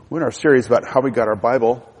We're in our series about how we got our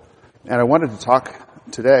Bible, and I wanted to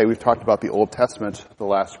talk today. We've talked about the Old Testament the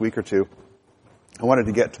last week or two. I wanted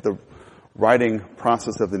to get to the writing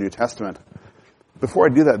process of the New Testament. Before I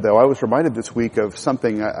do that, though, I was reminded this week of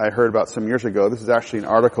something I heard about some years ago. This is actually an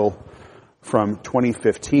article from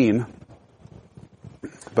 2015,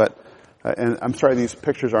 and I'm sorry these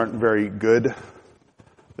pictures aren't very good.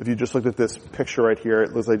 If you just looked at this picture right here,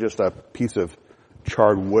 it looks like just a piece of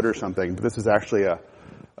charred wood or something, but this is actually a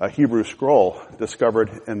Hebrew scroll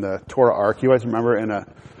discovered in the Torah Ark. You guys remember in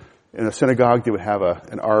a synagogue they would have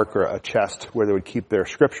an ark or a chest where they would keep their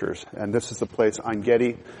scriptures. And this is the place En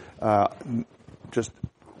Gedi, just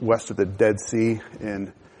west of the Dead Sea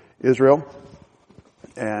in Israel.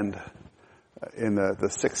 And in the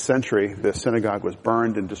 6th century, this synagogue was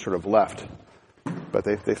burned and just sort of left. But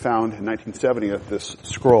they found in 1970 this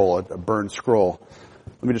scroll, a burned scroll.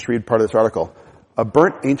 Let me just read part of this article. A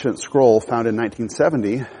burnt ancient scroll found in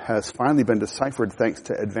 1970 has finally been deciphered thanks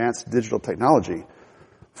to advanced digital technology.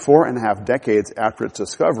 4.5 decades after its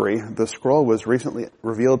discovery, the scroll was recently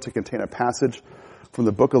revealed to contain a passage from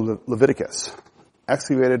the book of Leviticus.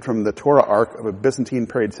 Excavated from the Torah Ark of a Byzantine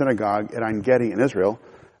period synagogue at En Gedi in Israel,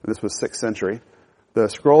 and this was 6th century, the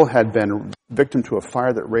scroll had been victim to a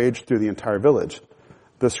fire that raged through the entire village.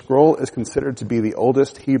 The scroll is considered to be the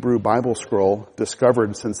oldest Hebrew Bible scroll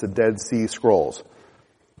discovered since the Dead Sea Scrolls.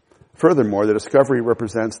 Furthermore, the discovery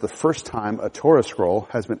represents the first time a Torah scroll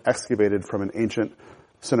has been excavated from an ancient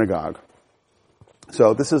synagogue.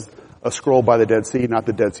 So this is a scroll by the Dead Sea, not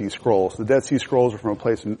the Dead Sea Scrolls. The Dead Sea Scrolls are from a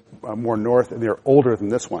place more north, and they're older than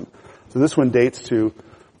this one. So this one dates to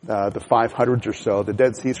the 500s or so. The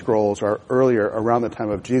Dead Sea Scrolls are earlier, around the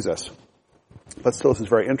time of Jesus. But still, this is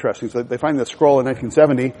very interesting. So they find this scroll in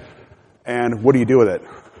 1970, and what do you do with it?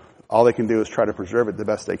 All they can do is try to preserve it the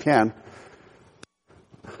best they can.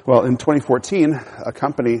 Well, in 2014, a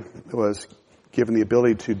company was given the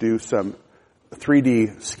ability to do some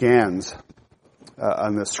 3D scans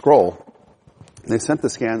on this scroll. They sent the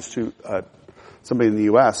scans to somebody in the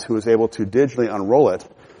U.S. who was able to digitally unroll it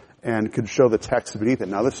and could show the text beneath it.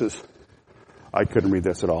 Now, I couldn't read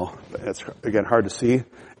this at all. It's, again, hard to see,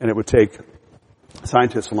 and it would take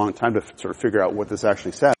scientists a long time to sort of figure out what this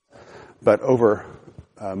actually says. But over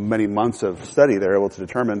many months of study, they're able to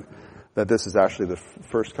determine that this is actually the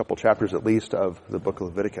first couple chapters, at least, of the book of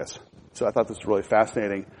Leviticus. So I thought this was really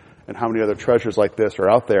fascinating, and how many other treasures like this are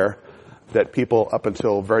out there that people up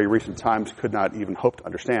until very recent times could not even hope to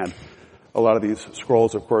understand. A lot of these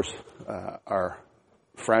scrolls, of course, are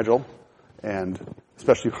fragile, and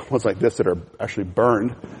especially ones like this that are actually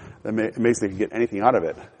burned. Amazing they can get anything out of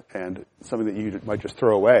it, and something that you might just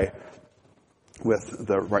throw away with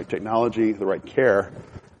the right technology, the right care,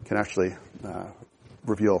 can actually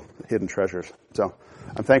reveal hidden treasures. So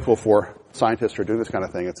I'm thankful for scientists who are doing this kind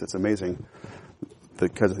of thing. It's amazing the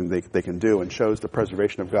kind of thing they can do, and shows the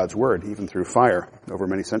preservation of God's Word, even through fire, over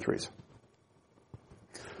many centuries.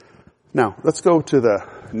 Now, let's go to the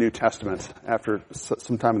New Testament. After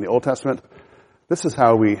some time in the Old Testament, this is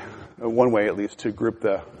how one way at least, to group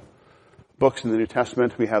the books in the New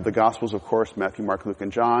Testament. We have the Gospels, of course, Matthew, Mark, Luke,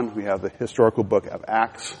 and John. We have the historical book of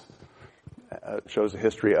Acts. It shows the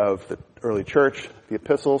history of the early church, the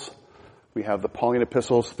epistles. We have the Pauline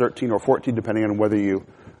epistles, 13 or 14, depending on whether you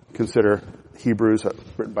consider Hebrews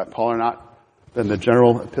written by Paul or not. Then the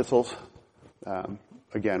general epistles,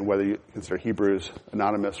 again, whether you consider Hebrews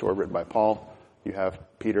anonymous or written by Paul. You have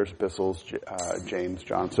Peter's epistles, James,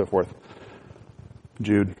 John, so forth,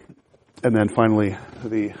 Jude. And then finally,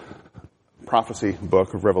 the prophecy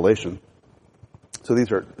book of Revelation. So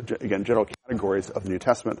these are, again, general categories of the New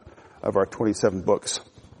Testament, of our 27 books.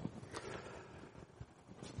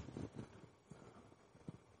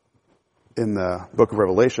 In the book of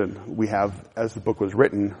Revelation, we have, as the book was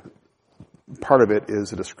written, part of it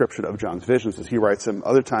is a description of John's visions as he writes them.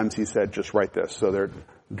 Other times he said, just write this. So they're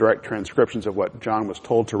direct transcriptions of what John was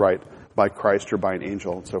told to write by Christ or by an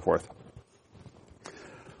angel and so forth.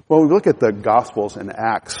 Well, we look at the Gospels and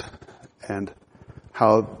Acts and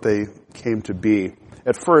how they came to be.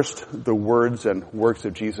 At first, the words and works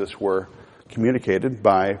of Jesus were communicated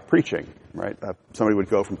by preaching, right? Somebody would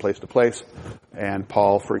go from place to place, and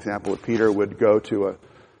Paul, for example, with Peter, would go to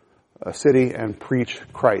a city and preach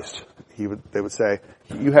Christ. They would say,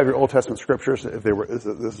 you have your Old Testament scriptures, if this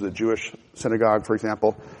is a Jewish synagogue, for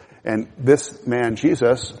example, and this man,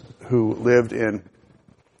 Jesus, who lived in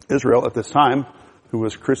Israel at this time, who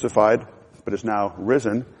was crucified, but is now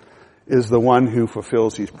risen, is the one who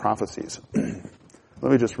fulfills these prophecies.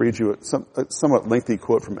 Let me just read you a somewhat lengthy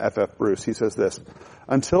quote from F.F. Bruce. He says this: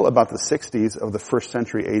 until about the 60s of the 1st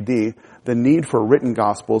century A.D., the need for written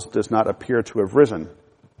gospels does not appear to have risen.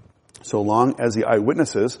 So long as the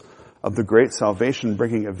eyewitnesses of the great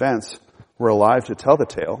salvation-bringing events were alive to tell the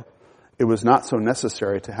tale, it was not so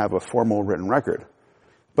necessary to have a formal written record.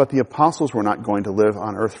 But the apostles were not going to live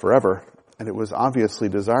on earth forever, and it was obviously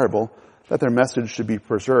desirable that their message should be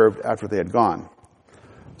preserved after they had gone.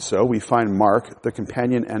 So we find Mark, the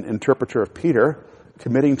companion and interpreter of Peter,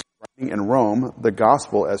 committing to writing in Rome the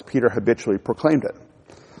gospel as Peter habitually proclaimed it.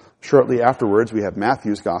 Shortly afterwards, we have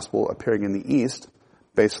Matthew's gospel appearing in the East,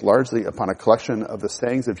 based largely upon a collection of the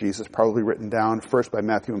sayings of Jesus, probably written down first by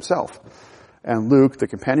Matthew himself. And Luke, the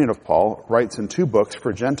companion of Paul, writes in 2 books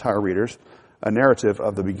for Gentile readers a narrative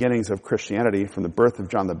of the beginnings of Christianity from the birth of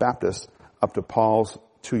John the Baptist up to Paul's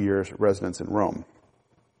 2 years residence in Rome.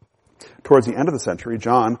 Towards the end of the century,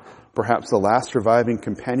 John, perhaps the last surviving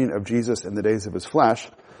companion of Jesus in the days of his flesh,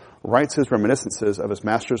 writes his reminiscences of his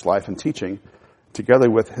master's life and teaching, together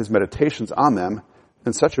with his meditations on them,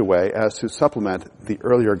 in such a way as to supplement the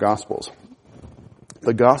earlier Gospels.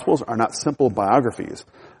 The Gospels are not simple biographies.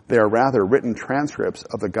 They are rather written transcripts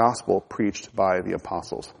of the Gospel preached by the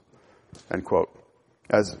apostles. End quote.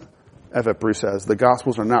 As F.F. Bruce says, the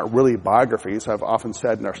Gospels are not really biographies. I've often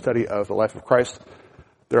said in our study of the life of Christ,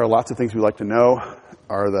 there are lots of things we like to know.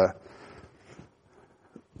 Are the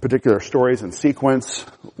particular stories in sequence?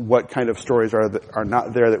 What kind of stories are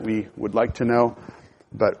not there that we would like to know?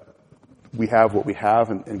 But we have what we have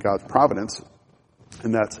in God's providence,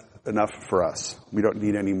 and that's enough for us. We don't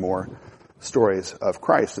need any more stories of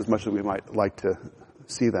Christ, as much as we might like to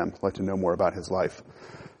see them, like to know more about his life.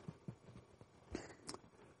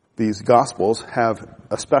 These Gospels have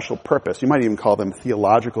a special purpose. You might even call them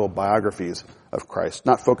theological biographies of Christ,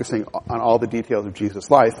 not focusing on all the details of Jesus'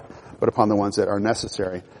 life, but upon the ones that are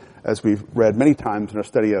necessary. As we've read many times in our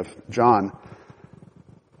study of John,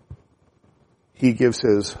 he gives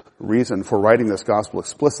his reason for writing this gospel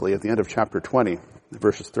explicitly at the end of chapter 20,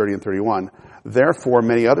 verses 30 and 31. Therefore,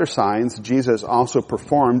 many other signs Jesus also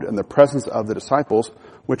performed in the presence of the disciples,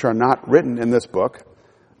 which are not written in this book,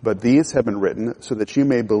 but these have been written so that you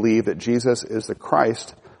may believe that Jesus is the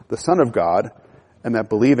Christ, the Son of God, and that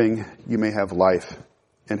believing you may have life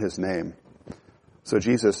in his name. So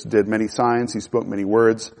Jesus did many signs, he spoke many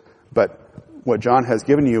words, but what John has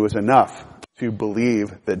given you is enough to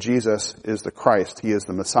believe that Jesus is the Christ. He is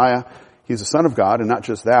the Messiah. He's the Son of God, and not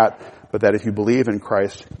just that, but that if you believe in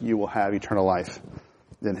Christ, you will have eternal life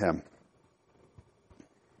in him.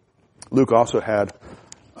 Luke also had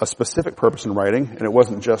a specific purpose in writing, and it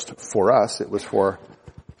wasn't just for us, it was for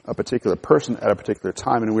a particular person at a particular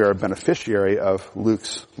time, and we are a beneficiary of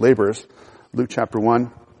Luke's labors. Luke chapter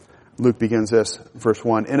 1, Luke begins this, verse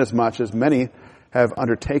 1, inasmuch as many have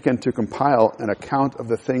undertaken to compile an account of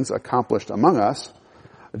the things accomplished among us,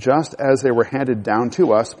 just as they were handed down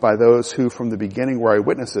to us by those who from the beginning were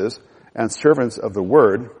eyewitnesses and servants of the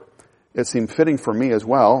word, it seemed fitting for me as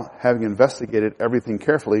well, having investigated everything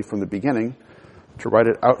carefully from the beginning, to write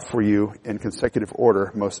it out for you in consecutive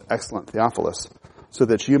order, most excellent Theophilus, so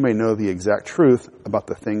that you may know the exact truth about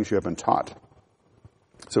the things you have been taught.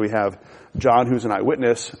 So we have John, who's an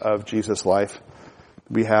eyewitness of Jesus' life.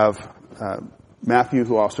 We have Matthew,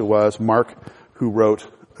 who also was, Mark, who wrote,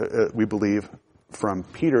 we believe, from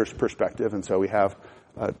Peter's perspective, and so we have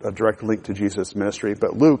a direct link to Jesus' ministry.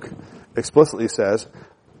 But Luke explicitly says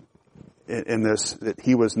in this that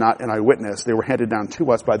he was not an eyewitness. They were handed down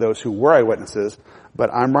to us by those who were eyewitnesses, but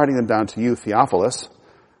I'm writing them down to you, Theophilus,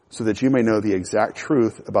 so that you may know the exact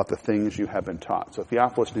truth about the things you have been taught. So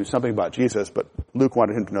Theophilus knew something about Jesus, but Luke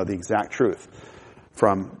wanted him to know the exact truth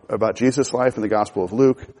about Jesus' life in the Gospel of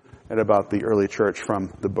Luke and about the early church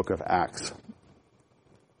from the book of Acts.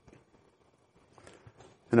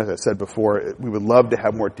 And as I said before, we would love to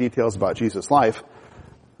have more details about Jesus' life,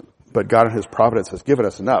 but God in his providence has given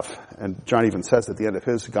us enough. And John even says at the end of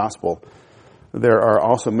his gospel, there are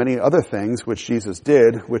also many other things which Jesus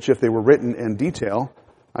did, which if they were written in detail,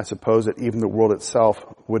 I suppose that even the world itself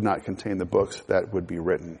would not contain the books that would be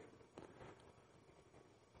written.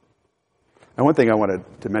 And one thing I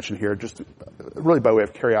wanted to mention here, just really by way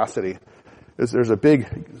of curiosity, is there's a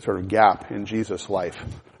big sort of gap in Jesus' life.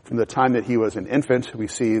 From the time that he was an infant, we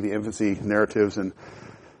see the infancy narratives in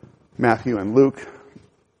Matthew and Luke,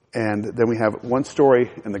 and then we have one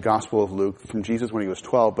story in the Gospel of Luke from Jesus when he was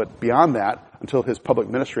 12, but beyond that, until his public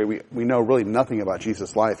ministry, we know really nothing about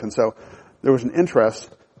Jesus' life. And so there was an interest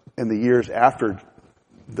in the years after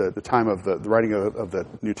the time of the writing of the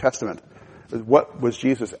New Testament. What was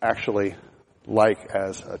Jesus actually like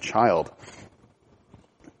as a child?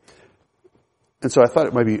 And so I thought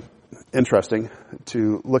it might be interesting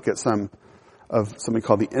to look at something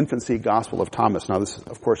called the Infancy Gospel of Thomas. Now this,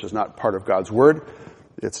 of course, is not part of God's Word.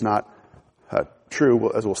 It's not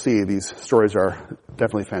true, as we'll see, these stories are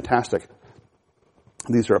definitely fantastic.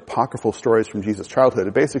 These are apocryphal stories from Jesus' childhood.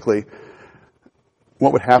 And basically,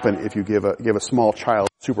 what would happen if you give a small child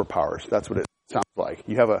superpowers? That's what it sounds like.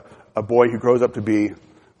 You have a boy who grows up to be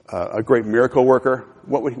a great miracle worker.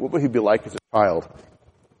 What would he be like as a child?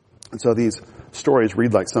 And so these stories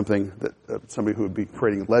read like something that somebody who would be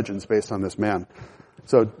creating legends based on this man.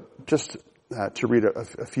 So just to read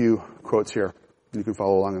a few quotes here, you can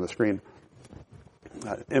follow along on the screen.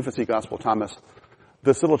 Infancy Gospel of Thomas.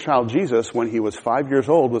 This little child Jesus, when he was 5 years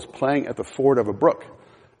old, was playing at the ford of a brook,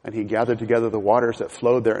 and he gathered together the waters that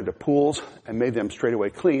flowed there into pools and made them straightway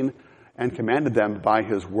clean and commanded them by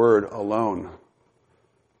his word alone.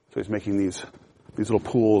 So he's making these little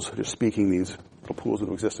pools, just speaking these little pools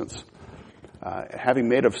into existence. Having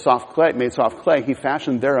made soft clay, he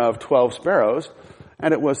fashioned thereof 12 sparrows,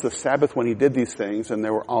 and it was the Sabbath when he did these things, and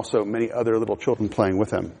there were also many other little children playing with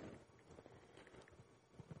him.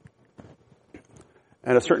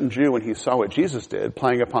 And a certain Jew, when he saw what Jesus did,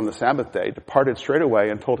 playing upon the Sabbath day, departed straightway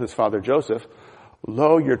and told his father Joseph,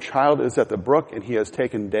 Lo, your child is at the brook, and he has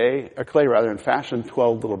taken clay and fashioned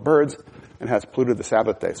 12 little birds, and has polluted the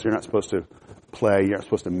Sabbath day. So you're not supposed to play, you're not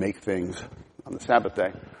supposed to make things on the Sabbath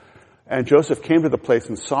day. And Joseph came to the place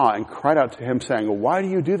and saw, and cried out to him, saying, Why do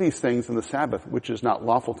you do these things in the Sabbath, which is not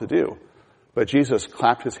lawful to do? But Jesus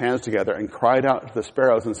clapped his hands together and cried out to the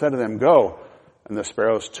sparrows and said to them, Go. And the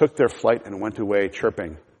sparrows took their flight and went away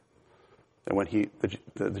chirping. And when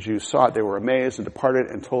the Jews saw it, they were amazed and departed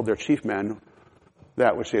and told their chief men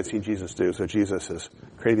that which they had seen Jesus do. So Jesus is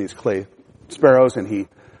creating these clay sparrows, and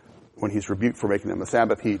when he's rebuked for making them the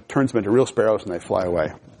Sabbath, he turns them into real sparrows and they fly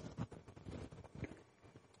away.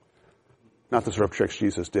 Not the sort of tricks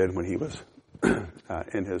Jesus did when he was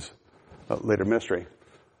in his later ministry.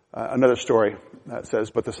 Another story says,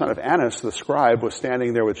 But the son of Annas, the scribe, was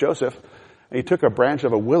standing there with Joseph, and he took a branch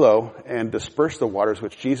of a willow and dispersed the waters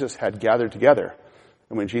which Jesus had gathered together.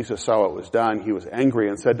 And when Jesus saw what was done, he was angry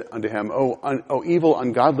and said unto him, O evil,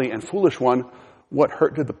 ungodly, and foolish one, what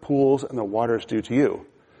hurt did the pools and the waters do to you?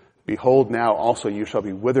 Behold, now also you shall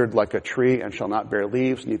be withered like a tree, and shall not bear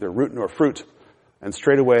leaves, neither root nor fruit. And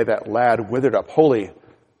straightway that lad withered up wholly.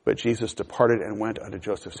 But Jesus departed and went unto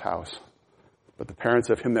Joseph's house. But the parents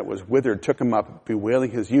of him that was withered took him up,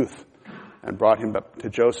 bewailing his youth, and brought him up to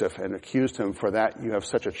Joseph, and accused him, For that you have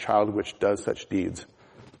such a child which does such deeds.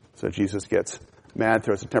 So Jesus gets mad,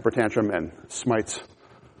 throws a temper tantrum, and smites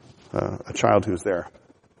a child who's there.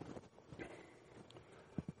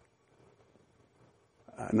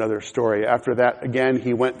 Another story. After that, again,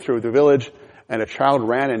 he went through the village, and a child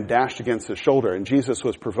ran and dashed against his shoulder. And Jesus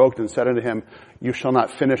was provoked and said unto him, You shall not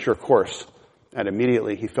finish your course. And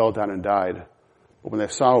immediately he fell down and died. But when they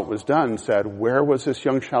saw what was done, said, Where was this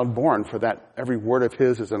young child born? For that every word of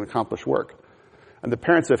his is an accomplished work. And the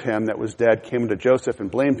parents of him that was dead came to Joseph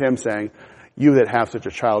and blamed him, saying, You that have such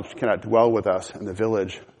a child cannot dwell with us in the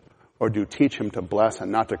village, or do teach him to bless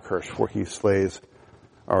and not to curse, for he slays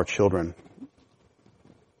our children.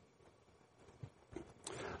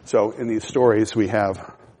 So in these stories, we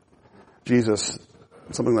have Jesus,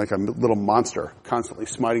 something like a little monster, constantly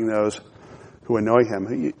smiting those who annoy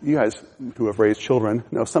him. You guys who have raised children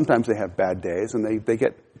know sometimes they have bad days and they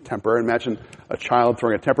get temper. Imagine a child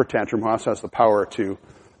throwing a temper tantrum who also has the power to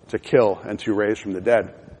kill and to raise from the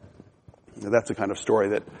dead. Now, that's the kind of story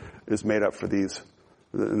that is made up for these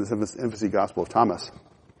in this infancy Gospel of Thomas.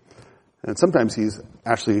 And sometimes he's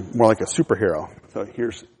actually more like a superhero. So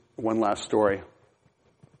here's one last story.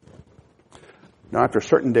 Now, after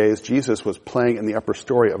certain days, Jesus was playing in the upper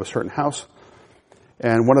story of a certain house,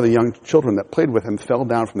 and one of the young children that played with him fell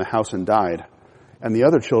down from the house and died. And the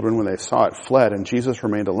other children, when they saw it, fled, and Jesus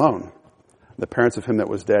remained alone. The parents of him that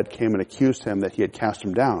was dead came and accused him that he had cast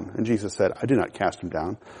him down. And Jesus said, I did not cast him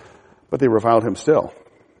down. But they reviled him still.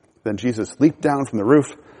 Then Jesus leaped down from the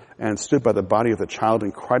roof and stood by the body of the child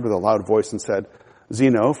and cried with a loud voice and said,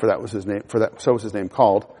 Zeno, so was his name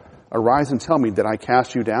called, arise and tell me, did I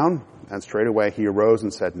cast you down? And straightway he arose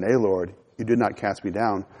and said, Nay, Lord, you did not cast me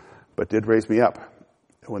down, but did raise me up.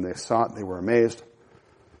 And when they saw it, they were amazed.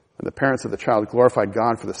 And the parents of the child glorified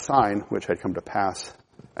God for the sign which had come to pass,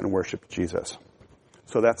 and worshipped Jesus.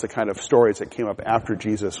 So that's the kind of stories that came up after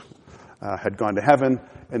Jesus had gone to heaven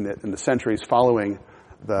in the centuries following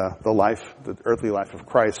the earthly life of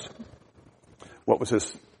Christ. What was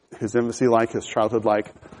his infancy like, his childhood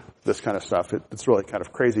like, this kind of stuff. It's really kind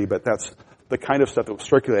of crazy, but that's the kind of stuff that was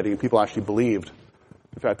circulating and people actually believed.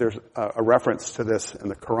 In fact, there's a reference to this in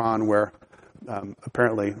the Quran where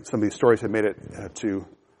apparently some of these stories had made it to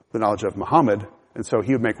the knowledge of Muhammad, and so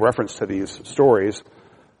he would make reference to these stories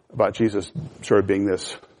about Jesus sort of being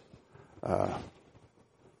this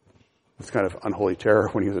this kind of unholy terror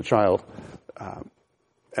when he was a child.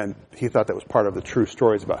 And he thought that was part of the true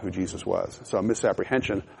stories about who Jesus was. So a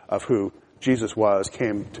misapprehension of who Jesus was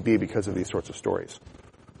came to be because of these sorts of stories.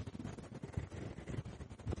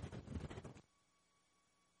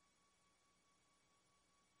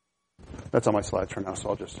 That's on my slides for now, so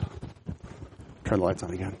I'll just turn the lights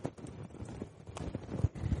on again.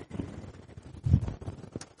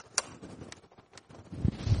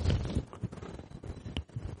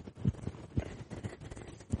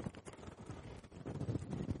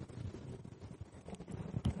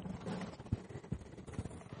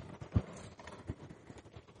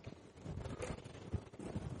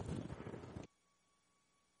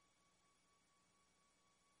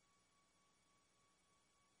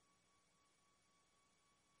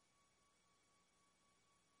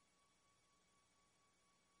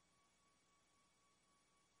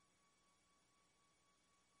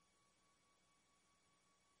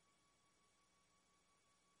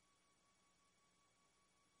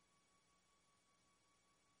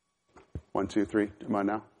 One, two, three. Am I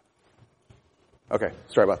now? Okay,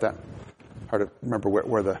 sorry about that. Hard to remember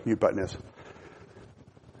where the mute button is.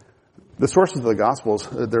 The sources of the Gospels,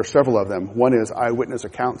 there are several of them. One is eyewitness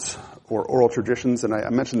accounts or oral traditions, and I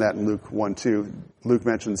mentioned that in Luke 1:2. Luke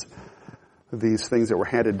mentions these things that were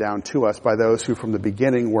handed down to us by those who from the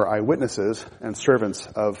beginning were eyewitnesses and servants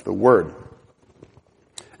of the Word.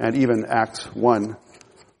 And even Acts 1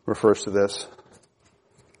 refers to this.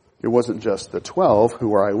 It wasn't just the 12 who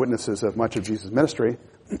were eyewitnesses of much of Jesus' ministry.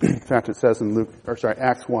 In fact, it says in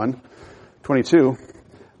Acts 1:22,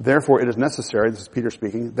 therefore it is necessary, this is Peter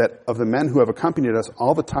speaking, that of the men who have accompanied us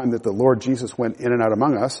all the time that the Lord Jesus went in and out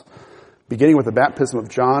among us, beginning with the baptism of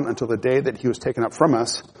John until the day that he was taken up from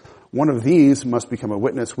us, one of these must become a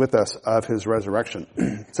witness with us of his resurrection.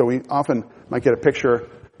 So we often might get a picture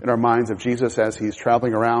in our minds of Jesus as he's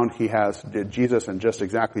traveling around. He has Jesus and just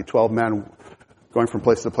exactly 12 men going from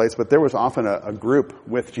place to place, but there was often a group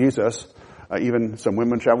with Jesus, even some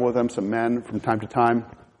women traveled with him, some men from time to time,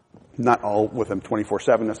 not all with him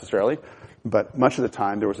 24/7 necessarily, but much of the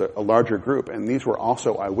time there was a larger group, and these were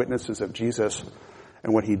also eyewitnesses of Jesus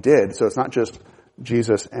and what he did. So it's not just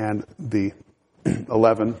Jesus and the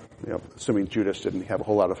 11, assuming Judas didn't have a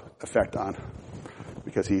whole lot of effect on,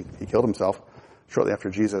 because he killed himself shortly after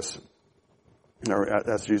Jesus, or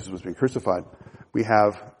as Jesus was being crucified. We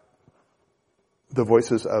have the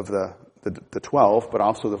voices of the 12, but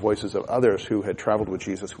also the voices of others who had traveled with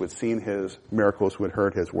Jesus, who had seen his miracles, who had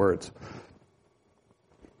heard his words.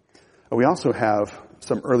 We also have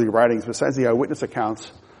some early writings. Besides the eyewitness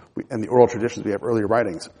accounts and the oral traditions, we have early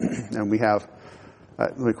writings. And we have,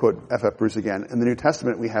 let me quote F.F. Bruce again, in the New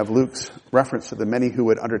Testament we have Luke's reference to the many who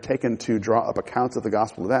had undertaken to draw up accounts of the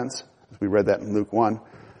gospel events. We read that in Luke 1.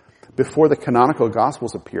 Before the canonical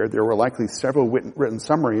gospels appeared, there were likely several written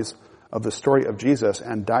summaries of the story of Jesus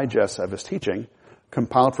and digests of his teaching,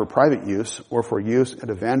 compiled for private use or for use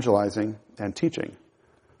in evangelizing and teaching.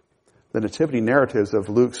 The nativity narratives of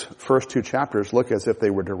Luke's first two chapters look as if they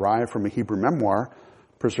were derived from a Hebrew memoir,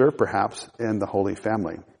 preserved perhaps in the Holy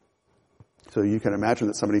Family. So you can imagine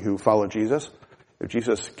that somebody who followed Jesus, if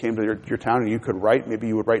Jesus came to your town and you could write, maybe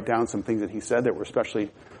you would write down some things that he said that were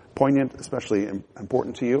especially poignant, especially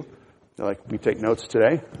important to you. Like we take notes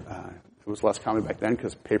today. It was less common back then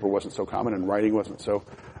because paper wasn't so common and writing wasn't so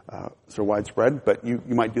widespread. But you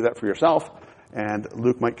might do that for yourself. And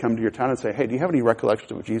Luke might come to your town and say, hey, do you have any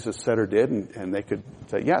recollections of what Jesus said or did? And they could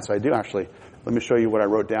say, yes, I do actually. Let me show you what I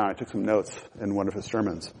wrote down. I took some notes in one of his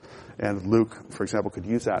sermons. And Luke, for example, could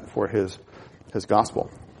use that for his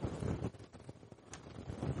gospel.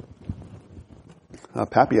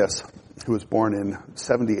 Papias, who was born in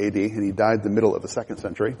 70 AD, and he died in the middle of the 2nd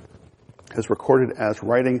century, is recorded as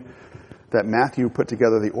writing that Matthew put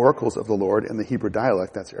together the oracles of the Lord in the Hebrew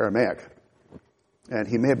dialect, that's Aramaic. And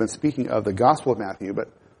he may have been speaking of the Gospel of Matthew, but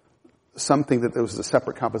some think that there was a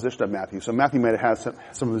separate composition of Matthew. So Matthew might have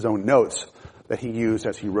had some of his own notes that he used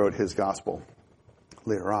as he wrote his Gospel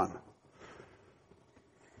later on.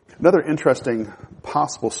 Another interesting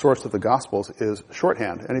possible source of the Gospels is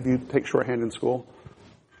shorthand. Any of you take shorthand in school?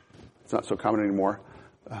 It's not so common anymore.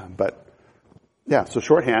 But yeah, so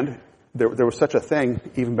shorthand, there was such a thing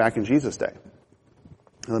even back in Jesus' day.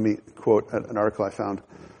 Let me quote an article I found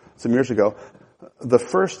some years ago. The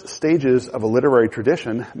first stages of a literary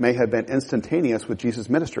tradition may have been instantaneous with Jesus'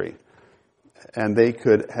 ministry, and they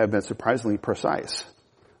could have been surprisingly precise.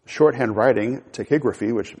 Shorthand writing,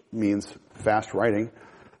 tachygraphy, which means fast writing,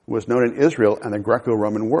 was known in Israel and the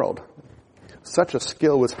Greco-Roman world. Such a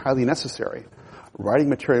skill was highly necessary. Writing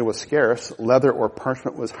material was scarce, leather or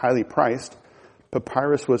parchment was highly priced,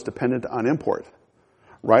 papyrus was dependent on import.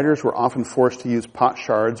 Writers were often forced to use pot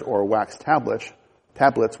shards or wax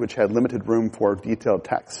tablets which had limited room for detailed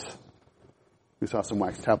texts. We saw some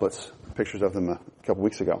wax tablets, pictures of them a couple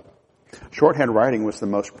weeks ago. Shorthand writing was the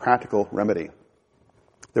most practical remedy.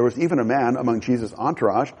 There was even a man among Jesus'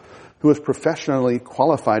 entourage who was professionally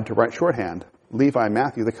qualified to write shorthand, Levi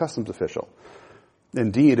Matthew, the customs official.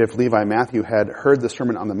 Indeed, if Levi Matthew had heard the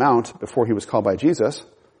Sermon on the Mount before he was called by Jesus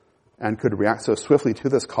and could react so swiftly to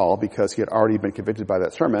this call because he had already been convicted by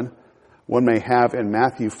that sermon, one may have in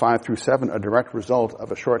Matthew 5 through 7 a direct result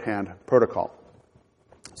of a shorthand protocol.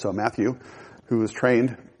 So Matthew, who was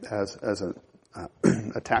trained as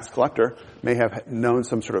a tax collector, may have known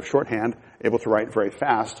some sort of shorthand, able to write very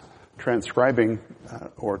fast, transcribing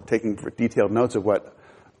or taking detailed notes of what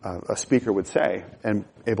a speaker would say, and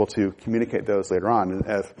able to communicate those later on.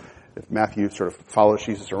 And if Matthew sort of follows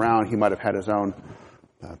Jesus around, he might have had his own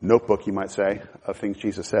notebook, you might say, of things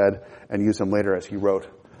Jesus said, and used them later as he wrote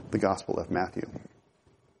the Gospel of Matthew.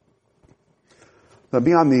 Now,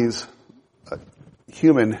 beyond these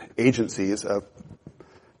human agencies of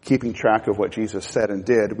keeping track of what Jesus said and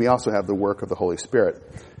did, we also have the work of the Holy Spirit.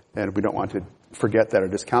 And we don't want to forget that or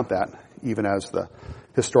discount that, even as the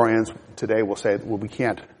historians today will say, well, we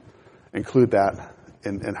can't include that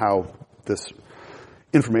in how this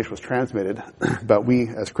information was transmitted, but we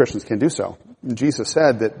as Christians can do so. And Jesus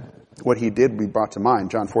said that what he did we brought to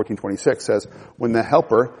mind. John 14:26 says, when the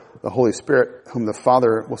Helper, the Holy Spirit, whom the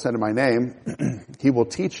Father will send in my name, he will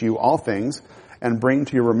teach you all things and bring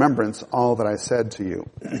to your remembrance all that I said to you.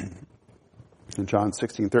 In John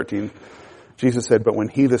 16:13, Jesus said, but when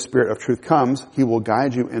he, the Spirit of truth, comes, he will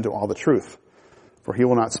guide you into all the truth. For he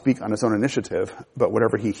will not speak on his own initiative, but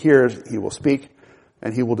whatever he hears, he will speak,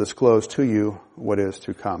 and he will disclose to you what is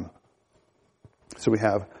to come. So we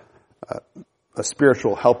have a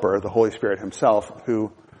spiritual helper, the Holy Spirit himself,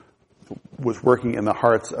 who was working in the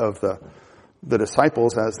hearts of the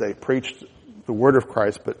disciples as they preached the word of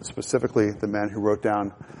Christ, but specifically the men who wrote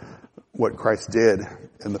down what Christ did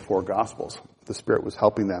in the 4 Gospels. The Spirit was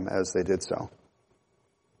helping them as they did so.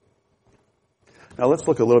 Now let's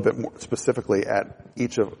look a little bit more specifically at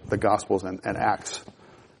each of the Gospels and Acts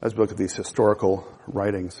as we look at these historical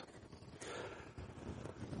writings.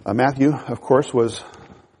 Matthew, of course, was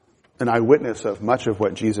an eyewitness of much of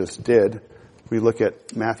what Jesus did. We look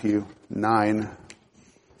at Matthew 9,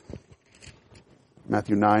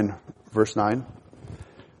 verse 9.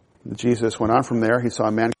 Jesus went on from there. He saw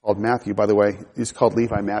a man called Matthew. By the way, he's called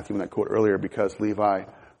Levi Matthew in that quote earlier because Levi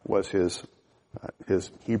was his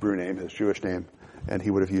Hebrew name, his Jewish name, and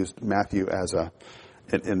he would have used Matthew as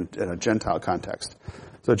in a Gentile context.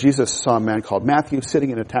 So Jesus saw a man called Matthew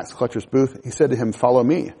sitting in a tax collector's booth. He said to him, "Follow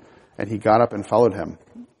me." And he got up and followed him.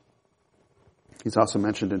 He's also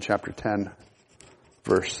mentioned in chapter 10,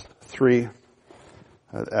 verse 3,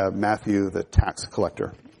 Matthew, the tax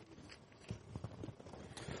collector.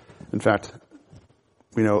 In fact,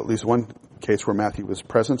 we know at least one case where Matthew was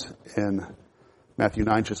present in Matthew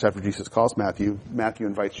 9, just after Jesus calls Matthew. Matthew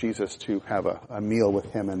invites Jesus to have a meal with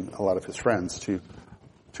him and a lot of his friends to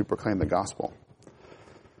proclaim the gospel.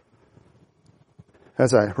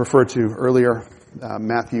 As I referred to earlier,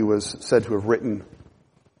 Matthew was said to have written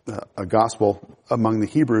a gospel among the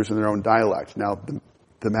Hebrews in their own dialect. Now,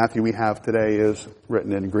 the Matthew we have today is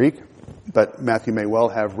written in Greek, but Matthew may well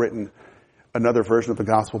have written another version of the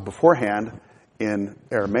gospel beforehand in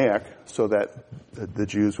Aramaic so that the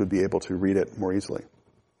Jews would be able to read it more easily.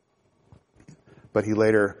 But he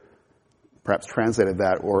later perhaps translated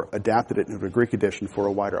that or adapted it into a Greek edition for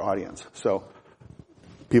a wider audience. So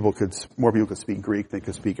more people could speak Greek than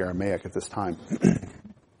could speak Aramaic at this time.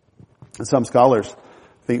 And some scholars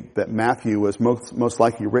think that Matthew was most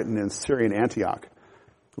likely written in Syrian Antioch,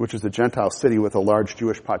 which is a Gentile city with a large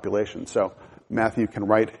Jewish population. So Matthew can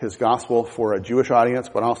write his gospel for a Jewish audience,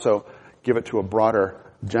 but also give it to a broader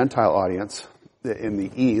Gentile audience in the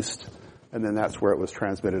East, and then that's where it was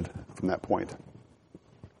transmitted from that point.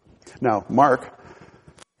 Now, Mark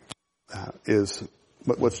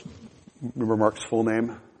remember Mark's full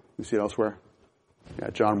name? You see it elsewhere?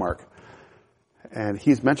 Yeah, John Mark. And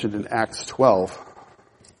he's mentioned in Acts 12.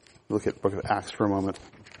 Look at the book of Acts for a moment.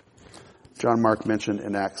 John Mark mentioned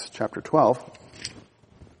in Acts chapter 12,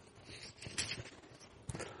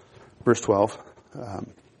 verse 12,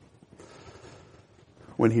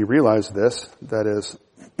 when he realized this, that is,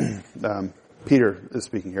 Peter is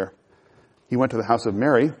speaking here, he went to the house of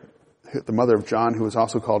Mary, the mother of John, who was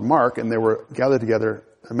also called Mark, and they were gathered together,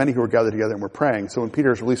 many who were gathered together and were praying. So when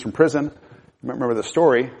Peter is released from prison, remember the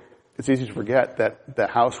story, it's easy to forget that the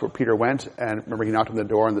house where Peter went, and remember he knocked on the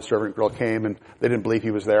door and the servant girl came and they didn't believe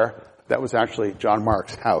he was there. That was actually John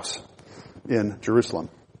Mark's house in Jerusalem.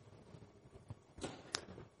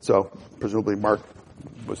 So presumably Mark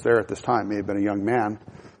was there at this time. May have been a young man,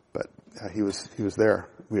 but he was there,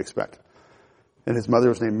 we expect. And his mother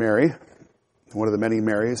was named Mary, one of the many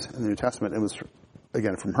Marys in the New Testament. It was,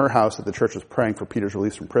 again, from her house that the church was praying for Peter's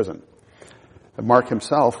release from prison. And Mark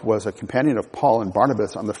himself was a companion of Paul and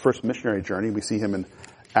Barnabas on the first missionary journey. We see him in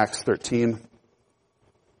Acts 13,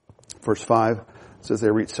 verse 5. It says, they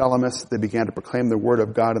reached Salamis. They began to proclaim the word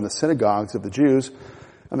of God in the synagogues of the Jews.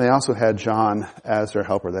 And they also had John as their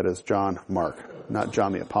helper. That is John Mark, not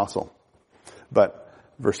John the Apostle. But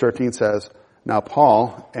verse 13 says, now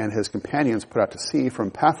Paul and his companions put out to sea from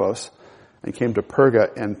Paphos and came to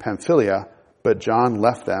Perga and Pamphylia, but John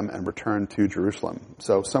left them and returned to Jerusalem.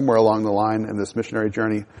 So somewhere along the line in this missionary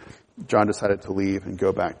journey, John decided to leave and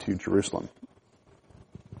go back to Jerusalem.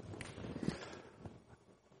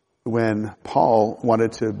 When Paul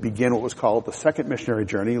wanted to begin what was called the second missionary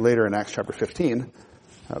journey, later in Acts chapter 15,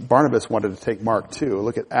 Barnabas wanted to take Mark too.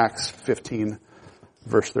 Look at Acts 15,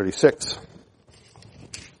 verse 36.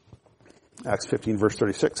 Acts 15, verse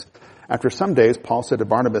 36. After some days, Paul said to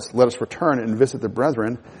Barnabas, let us return and visit the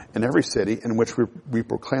brethren in every city in which we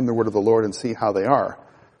proclaim the word of the Lord and see how they are.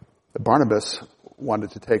 But Barnabas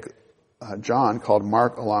wanted to take John, called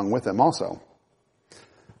Mark, along with him also.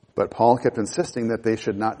 But Paul kept insisting that they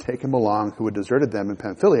should not take him along who had deserted them in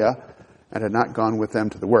Pamphylia and had not gone with them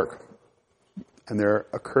to the work. And there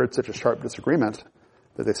occurred such a sharp disagreement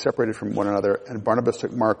that they separated from one another, and Barnabas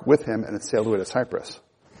took Mark with him and sailed away to Cyprus.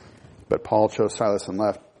 But Paul chose Silas and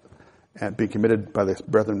left, and be committed by the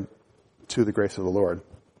brethren to the grace of the Lord.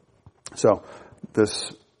 So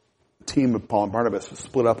this team of Paul and Barnabas was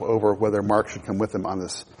split up over whether Mark should come with them on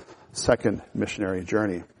this second missionary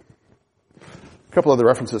journey. A couple other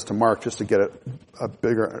references to Mark just to get a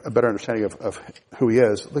better understanding of who he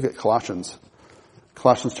is. Look at Colossians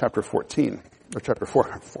chapter 14, or chapter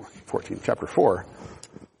 4.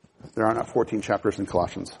 There are not 14 chapters in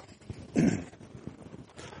Colossians.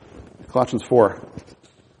 Colossians 4.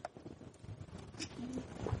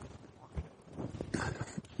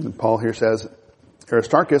 And Paul here says,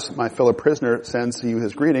 Aristarchus, my fellow prisoner, sends to you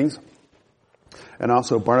his greetings, and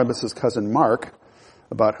also Barnabas' cousin Mark,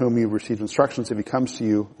 about whom you received instructions. If he comes to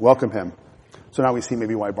you, welcome him. So now we see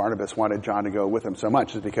maybe why Barnabas wanted John to go with him so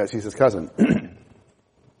much, is because he's his cousin.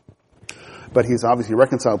 But he's obviously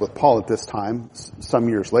reconciled with Paul at this time, some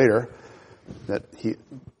years later, that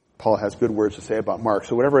Paul has good words to say about Mark.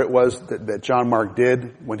 So whatever it was that John Mark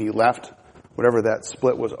did when he left, whatever that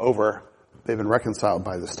split was over, they've been reconciled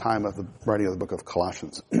by this time of the writing of the book of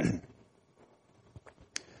Colossians. In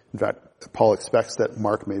fact, Paul expects that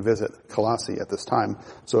Mark may visit Colossae at this time.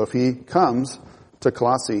 So if he comes to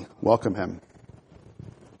Colossae, welcome him.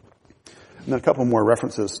 And then a couple more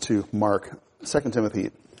references to Mark. 2 Timothy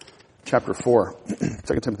chapter 4.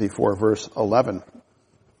 2 Timothy 4, verse 11.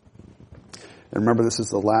 And remember, this is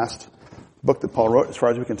the last book that Paul wrote, as far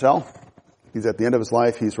as we can tell. He's at the end of his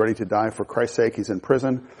life. He's ready to die for Christ's sake. He's in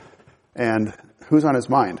prison. And who's on his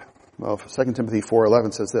mind? Well, 2 Timothy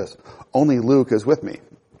 4:11 says this, only Luke is with me.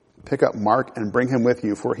 Pick up Mark and bring him with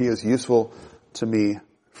you, for he is useful to me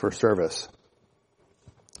for service.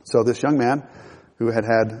 So this young man who had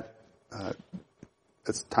at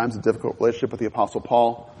times a difficult relationship with the Apostle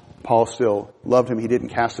Paul still loved him. He didn't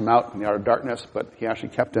cast him out in the outer darkness, but he actually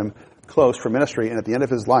kept him close for ministry. And at the end of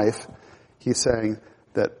his life, he's saying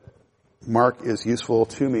that Mark is useful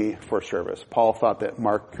to me for service. Paul thought that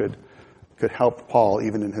Mark could help Paul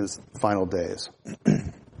even in his final days.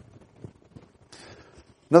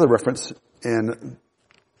 Another reference in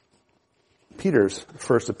Peter's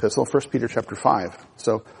first epistle, 1 Peter chapter 5.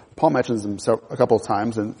 So Paul mentions him a couple of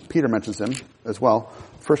times, and Peter mentions him as well.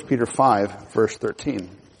 1 Peter 5, verse 13.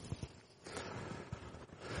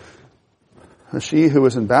 She who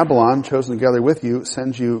is in Babylon, chosen together with you,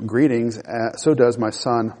 sends you greetings, so does my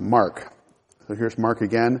son Mark. So here's Mark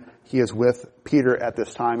again. He is with Peter at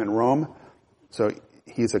this time in Rome. So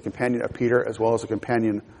he's a companion of Peter as well as a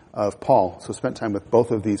companion of Paul. So spent time with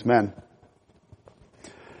both of these men.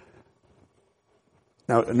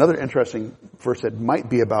 Now, another interesting verse that might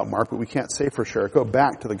be about Mark, but we can't say for sure. Go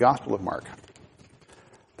back to the Gospel of Mark.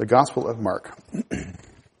 The Gospel of Mark.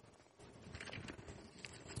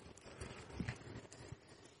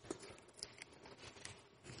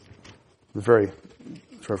 A very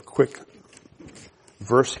sort of quick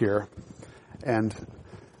verse here. And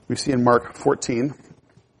we see in Mark 14,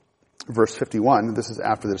 verse 51, this is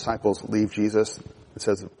after the disciples leave Jesus. It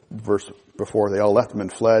says, verse before, they all left him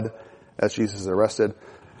and fled as Jesus is arrested.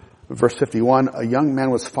 Verse 51, a young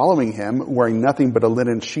man was following him, wearing nothing but a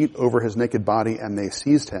linen sheet over his naked body, and they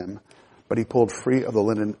seized him. But he pulled free of the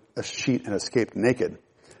linen sheet and escaped naked.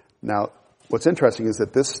 Now, what's interesting is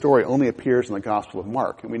that this story only appears in the Gospel of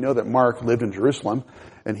Mark. And we know that Mark lived in Jerusalem,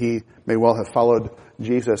 and he may well have followed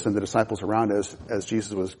Jesus and the disciples around as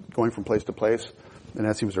Jesus was going from place to place and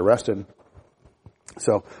as he was arrested.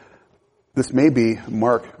 So this may be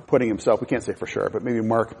Mark putting himself, we can't say for sure, but maybe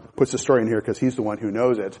Mark puts the story in here because he's the one who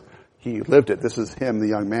knows it. He lived it. This is him, the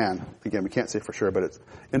young man. Again, we can't say for sure, but it's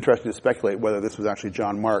interesting to speculate whether this was actually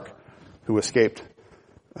John Mark who escaped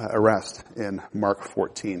arrest in Mark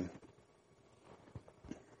 14.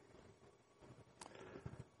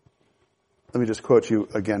 Let me just quote you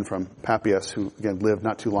again from Papias, who again lived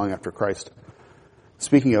not too long after Christ.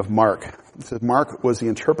 Speaking of Mark, it says, Mark was the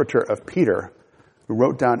interpreter of Peter, who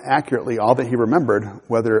wrote down accurately all that he remembered,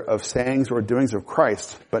 whether of sayings or doings of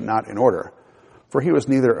Christ, but not in order. For he was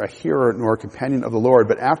neither a hearer nor a companion of the Lord,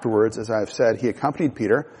 but afterwards, as I have said, he accompanied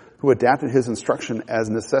Peter, who adapted his instruction as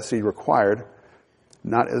necessity required,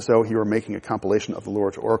 not as though he were making a compilation of the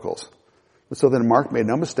Lord's oracles. So then Mark made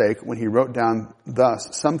no mistake when he wrote down thus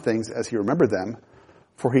some things as he remembered them,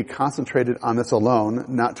 for he concentrated on this alone,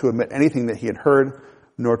 not to omit anything that he had heard,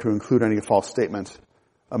 nor to include any false statement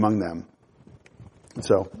among them. And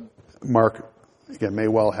so Mark, again, may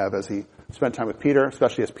well have, as he spent time with Peter,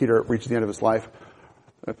 especially as Peter reached the end of his life,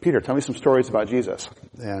 Peter, tell me some stories about Jesus.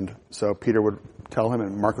 And so Peter would tell him,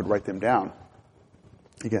 and Mark would write them down.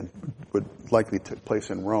 Again, would likely take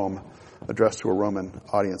place in Rome, addressed to a Roman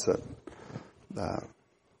audience,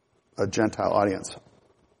 a Gentile audience.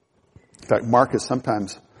 In fact, Mark has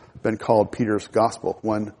sometimes been called Peter's gospel.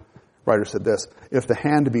 One writer said this, if the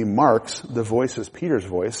hand be Mark's, the voice is Peter's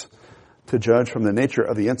voice, to judge from the nature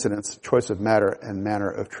of the incidents, choice of matter, and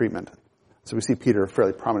manner of treatment. So we see Peter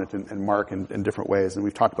fairly prominent in Mark in different ways, and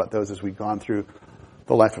we've talked about those as we've gone through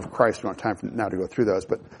the life of Christ. We don't have time now to go through those,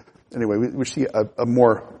 but anyway, we see a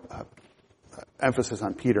more emphasis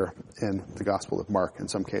on Peter in the Gospel of Mark in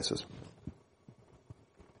some cases.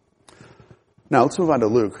 Now, let's move on to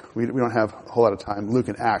Luke. We don't have a whole lot of time. Luke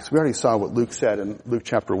and Acts. We already saw what Luke said in Luke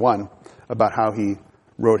chapter 1 about how he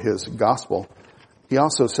wrote his gospel. He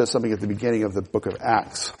also says something at the beginning of the book of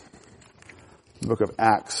Acts. The book of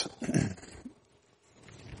Acts.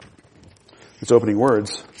 Its opening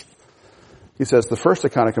words. He says, the first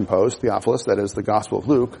account I composed, Theophilus, that is the Gospel of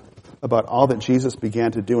Luke, about all that Jesus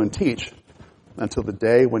began to do and teach until the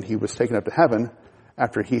day when he was taken up to heaven,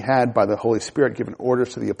 after he had, by the Holy Spirit, given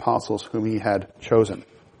orders to the apostles whom he had chosen.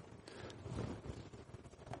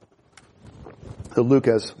 So Luke,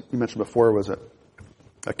 as we mentioned before, was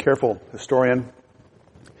a careful historian.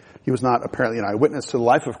 He was not apparently an eyewitness to the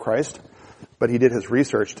life of Christ, but he did his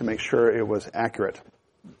research to make sure it was accurate.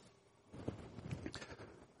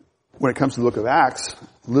 When it comes to the book of Acts,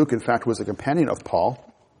 Luke, in fact, was a companion of Paul,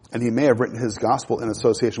 and he may have written his gospel in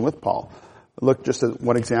association with Paul. Look just at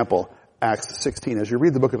one example, Acts 16. As you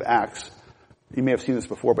read the book of Acts, you may have seen this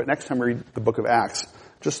before, but next time you read the book of Acts,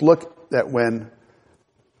 just look at when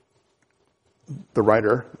the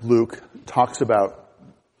writer, Luke, talks about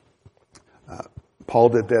Paul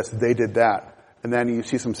did this, they did that. And then you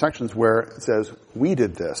see some sections where it says, we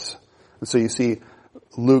did this. And so you see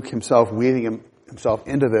Luke himself weaving himself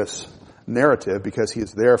into this narrative because he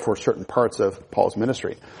is there for certain parts of Paul's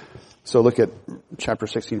ministry. So look at chapter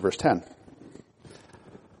 16, verse 10.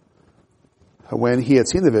 When he had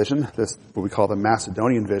seen the vision, this what we call the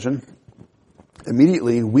Macedonian vision,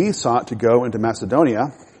 immediately we sought to go into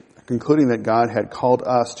Macedonia, concluding that God had called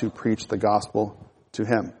us to preach the gospel to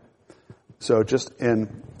him. So just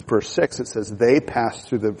in verse 6, it says, they passed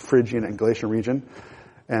through the Phrygian and Galatian region,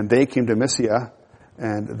 and they came to Mysia,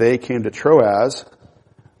 and they came to Troas,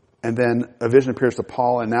 and then a vision appears to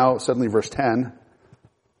Paul, and now suddenly verse 10,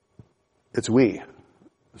 it's we.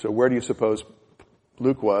 So where do you suppose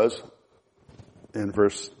Luke was in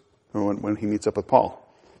verse, when he meets up with Paul?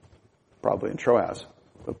 Probably in Troas.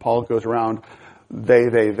 But Paul goes around, they,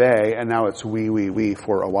 and now it's we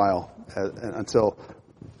for a while, until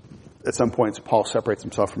at some points Paul separates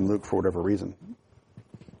himself from Luke for whatever reason.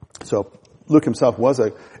 So Luke himself was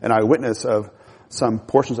an eyewitness of some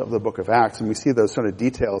portions of the book of Acts, and we see those sort of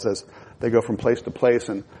details as they go from place to place,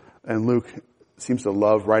 and Luke seems to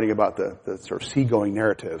love writing about the sort of seagoing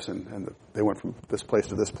narratives, and they went from this place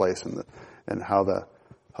to this place, and how the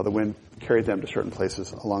wind carried them to certain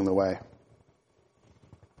places along the way.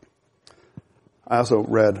 I also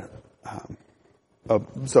read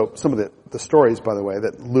so some of the stories, by the way,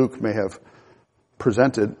 that Luke may have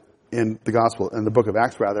presented in the gospel, in the book of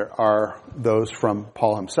Acts rather, are those from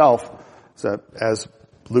Paul himself. So as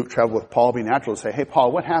Luke traveled with Paul, it'd be natural to say, hey,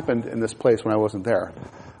 Paul, what happened in this place when I wasn't there?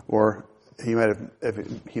 Or he might have,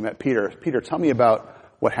 if he met Peter, Peter, tell me about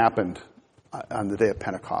what happened on the day of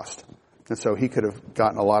Pentecost. And so he could have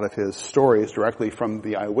gotten a lot of his stories directly from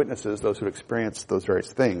the eyewitnesses, those who experienced those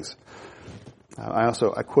various things.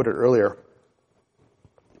 I quoted earlier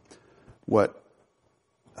what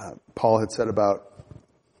Paul had said about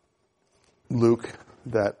Luke,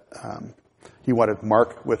 that he wanted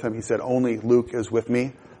Mark with him. He said, only Luke is with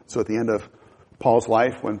me. So at the end of Paul's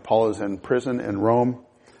life, when Paul is in prison in Rome,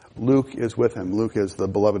 Luke is with him. Luke is the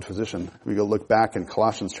beloved physician. We go look back in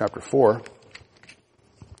Colossians chapter 4.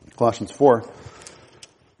 Colossians 4,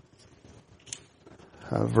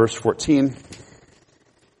 verse 14.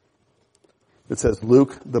 It says,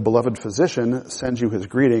 Luke, the beloved physician, sends you his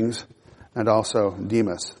greetings, and also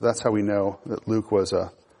Demas. That's how we know that Luke was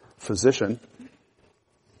a physician.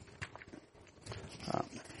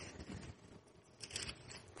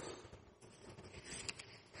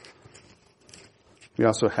 We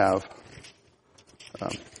also have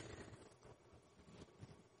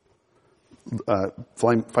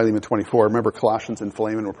Philemon 24. Remember, Colossians and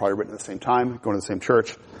Philemon were probably written at the same time, going to the same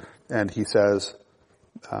church. And he says,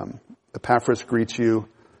 Epaphras greets you,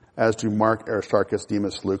 as do Mark, Aristarchus,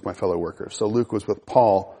 Demas, Luke, my fellow workers. So Luke was with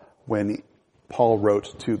Paul when Paul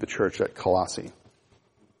wrote to the church at Colossae.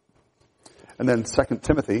 And then 2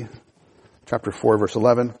 Timothy chapter 4, verse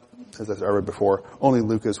 11, as I read before, only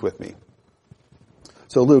Luke is with me.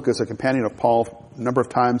 So Luke is a companion of Paul a number of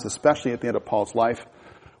times, especially at the end of Paul's life,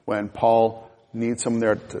 when Paul needs someone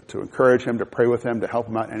there to encourage him, to pray with him, to help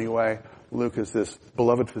him out in any way. Luke is this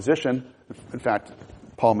beloved physician. In fact,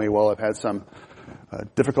 Paul may well have had some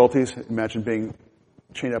difficulties. Imagine being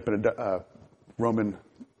chained up in a Roman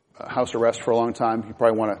house arrest for a long time. You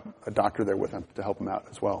probably want a doctor there with him to help him out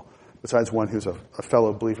as well, besides one who's a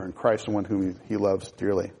fellow believer in Christ and one whom he loves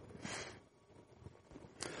dearly.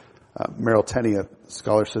 Merrill Tenney, a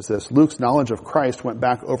scholar, says this: Luke's knowledge of Christ went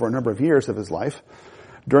back over a number of years of his life,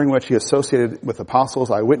 during which he associated with apostles,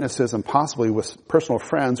 eyewitnesses, and possibly with personal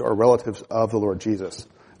friends or relatives of the Lord Jesus.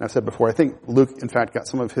 And I've said before, I think Luke, in fact, got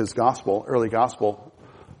some of his gospel, early gospel,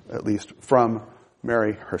 at least, from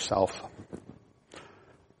Mary herself.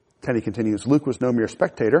 Tenney continues, Luke was no mere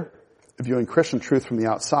spectator, viewing Christian truth from the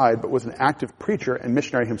outside, but was an active preacher and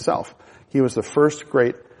missionary himself. He was the first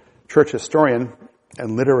great church historian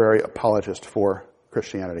and literary apologist for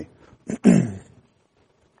Christianity.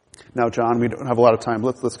 Now, John, we don't have a lot of time.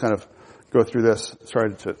 Let's kind of go through this.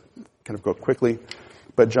 Sorry to kind of go quickly.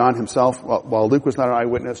 But John himself, while Luke was not an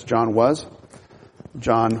eyewitness, John was.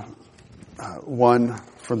 John 1,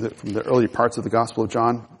 from the early parts of the Gospel of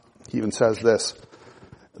John, he even says this: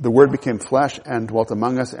 the Word became flesh and dwelt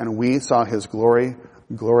among us, and we saw his glory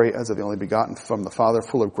as of the only begotten from the Father,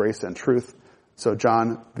 full of grace and truth. So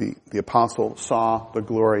John, the apostle, saw the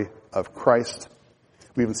glory of Christ.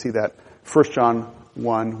 We even see that 1 John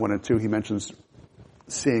 1 and 2, he mentions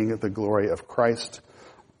seeing the glory of Christ.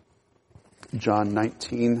 John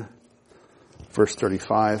 19, verse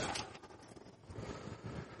 35.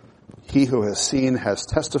 He who has seen has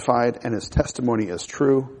testified, and his testimony is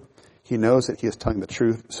true. He knows that he is telling the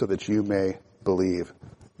truth so that you may believe.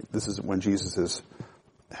 This is when Jesus is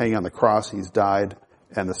hanging on the cross. He's died,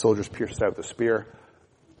 and the soldiers pierced out with a spear.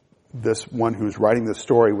 This one who's writing this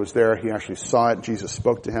story was there. He actually saw it. Jesus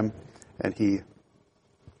spoke to him, and he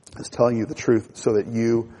is telling you the truth so that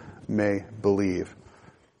you may believe.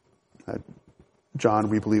 John,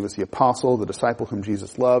 we believe, is the apostle, the disciple whom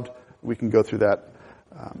Jesus loved. We can go through that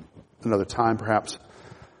another time, perhaps.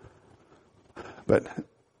 But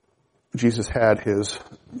Jesus had his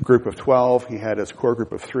group of 12. He had his core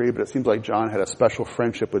group of 3. But it seems like John had a special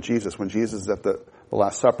friendship with Jesus. When Jesus is at the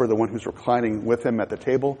Last Supper, the one who's reclining with him at the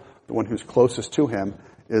table, the one who's closest to him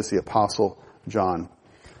is the apostle John.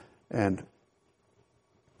 And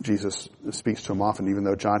Jesus speaks to him often, even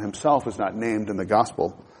though John himself is not named in the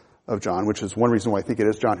Gospel of John, which is one reason why I think it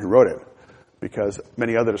is John who wrote it, because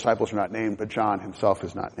many other disciples are not named, but John himself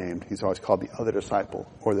is not named. He's always called the other disciple,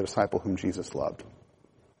 or the disciple whom Jesus loved.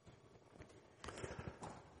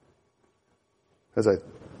 As I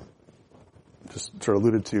just sort of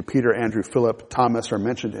alluded to, Peter, Andrew, Philip, Thomas are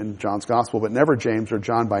mentioned in John's Gospel, but never James or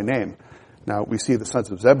John by name. Now, we see the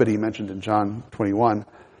sons of Zebedee mentioned in John 21,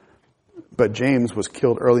 but James was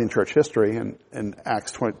killed early in church history, and in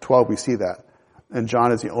Acts 12 we see that. And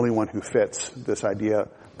John is the only one who fits this idea,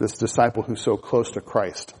 this disciple who's so close to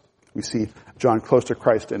Christ. We see John close to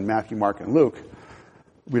Christ in Matthew, Mark, and Luke.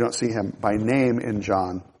 We don't see him by name in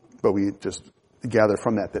John, but we just gather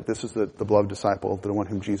from that this is the beloved disciple, the one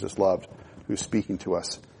whom Jesus loved, who's speaking to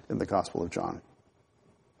us in the Gospel of John.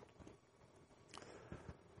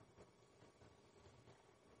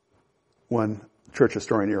 one church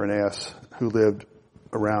historian, Irenaeus, who lived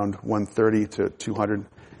around 130 to 200,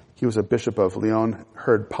 he was a bishop of Lyon,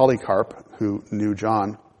 heard Polycarp, who knew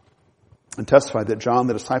John, and testified that John,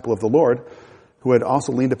 the disciple of the Lord, who had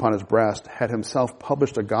also leaned upon his breast, had himself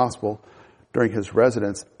published a gospel during his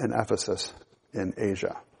residence in Ephesus in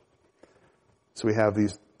Asia. So we have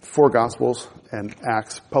these 4 Gospels and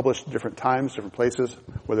Acts published at different times, different places,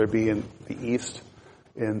 whether it be in the East,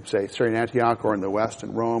 in, say, Syrian Antioch, or in the West,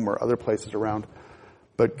 in Rome, or other places around.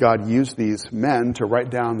 But God used these men to write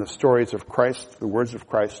down the stories of Christ, the words of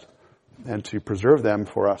Christ, and to preserve them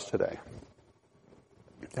for us today.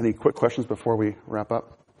 Any quick questions before we wrap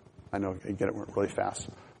up? I know you get it really fast.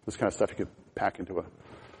 This kind of stuff you could pack into a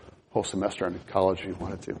whole semester in college if you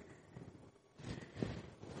wanted to.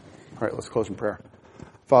 All right, let's close in prayer.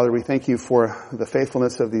 Father, we thank you for the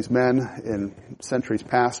faithfulness of these men in centuries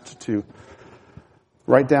past to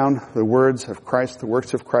write down the words of Christ, the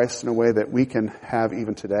works of Christ in a way that we can have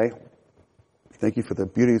even today. Thank you for the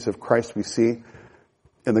beauties of Christ we see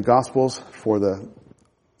in the Gospels, for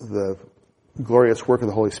the glorious work of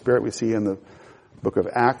the Holy Spirit we see in the book of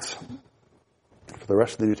Acts, for the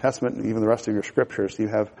rest of the New Testament, and even the rest of your scriptures. You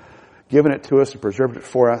have given it to us and preserved it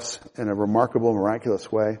for us in a remarkable,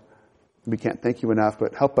 miraculous way. We can't thank you enough,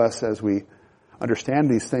 but help us as we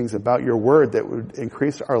understand these things about your word that would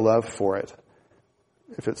increase our love for it.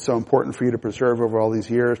 If it's so important for you to preserve over all these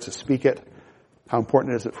years, to speak it, how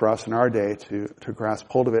important is it for us in our day to grasp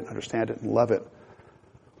hold of it, understand it, and love it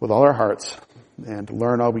with all our hearts, and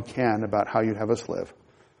learn all we can about how you'd have us live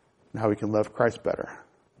and how we can love Christ better.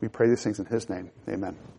 We pray these things in his name. Amen.